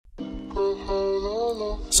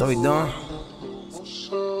So we doing?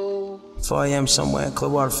 4 a.m. somewhere in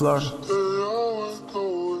Clearwater, Florida.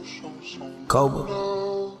 Koba.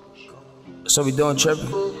 So we doing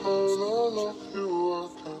tripping?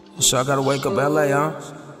 So I gotta wake up LA, huh?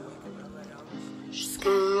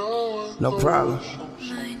 No problem.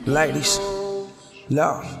 Ladies,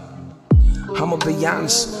 love. I'ma be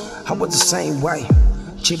honest, I was the same way.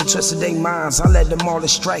 Chicken twisted their minds, I led them all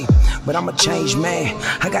astray. But I'm a changed man,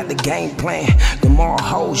 I got the game plan. The more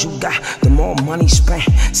hoes you got, the more money spent.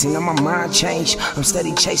 See now my mind changed, I'm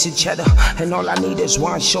steady chasing cheddar. And all I need is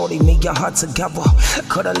one shorty, me and her together.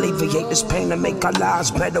 Could alleviate this pain and make our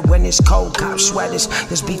lives better. When it's cold, cop sweaters,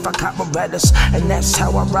 this beef I cop Berettas. And that's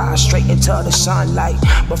how I rise straight into the sunlight.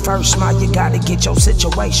 But first, man, you gotta get your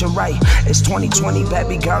situation right. It's 2020,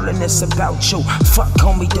 baby girl, and it's about you. Fuck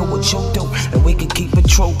homie, do what you do, and we can keep it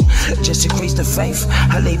true. Just increase the faith,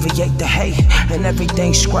 alleviate the hate, and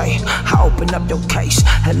everything's great. I open up your case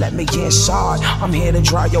and let me inside. I'm here to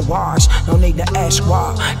dry your eyes, no need to ask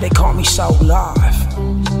why. They call me so live,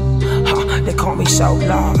 they call me so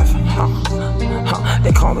live,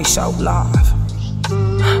 they call me so live,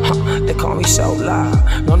 they call me so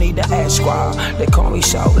live. No need to ask why. They call me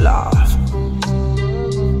so live,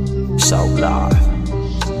 so live.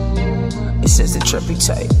 It's just a trippy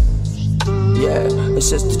tape. Yeah, it's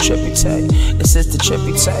just the trippy tape. It's just the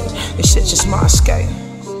trippy tape. This shit just my escape.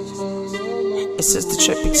 It's just the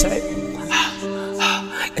trippy tape.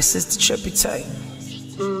 It's just the trippy tape.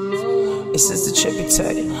 It's just the trippy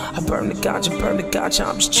tape. I burn the ganja,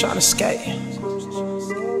 I'm just trying to escape.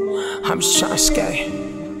 I'm just trying to escape.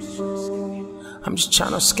 I'm just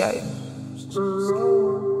trying to escape.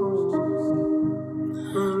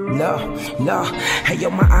 No, hey yo,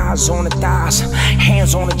 my eyes on the thighs,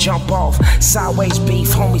 hands on the jump off. Sideways beef,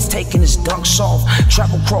 homies taking his dunks off.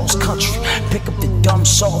 Travel cross country, pick up the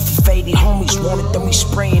dumps off. Faded homies want it, then we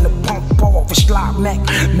spraying the pump off. A slot Mac,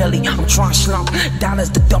 Millie, I'm trying to slump. Dollars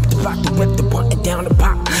to dump the block, to whip the button down the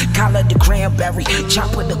pop. Collar the cranberry,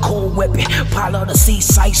 chop with the cool whipping. Pile of the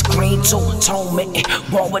seaside green to atonement.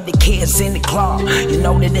 Roll with the kids in the club, you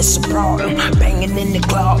know that it's a problem. Banging in the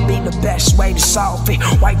club be the best way to solve it.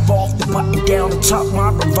 Wipe off the button down the top,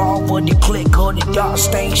 my revolver, the click or the dark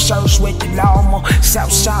stain shirts with the llama.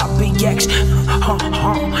 Southside BX,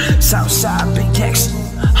 Southside BX,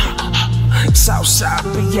 Southside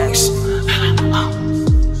BX.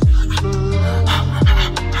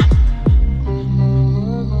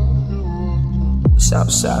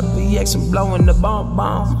 Southside BX, I'm blowing the bomb.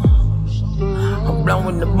 I'm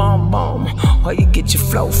blowing the bomb. Where you get your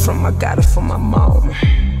flow from? I got it from my mom.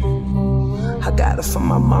 I got it from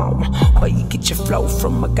my mom. Where you get your flow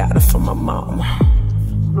from? I got it from my mom.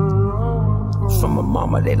 From my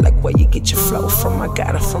mama, they like where you get your flow from? I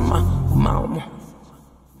got it from my mama.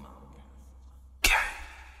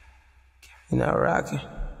 You know, rocking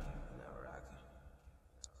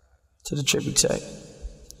to the trippy tape.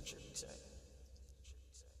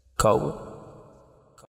 Koba.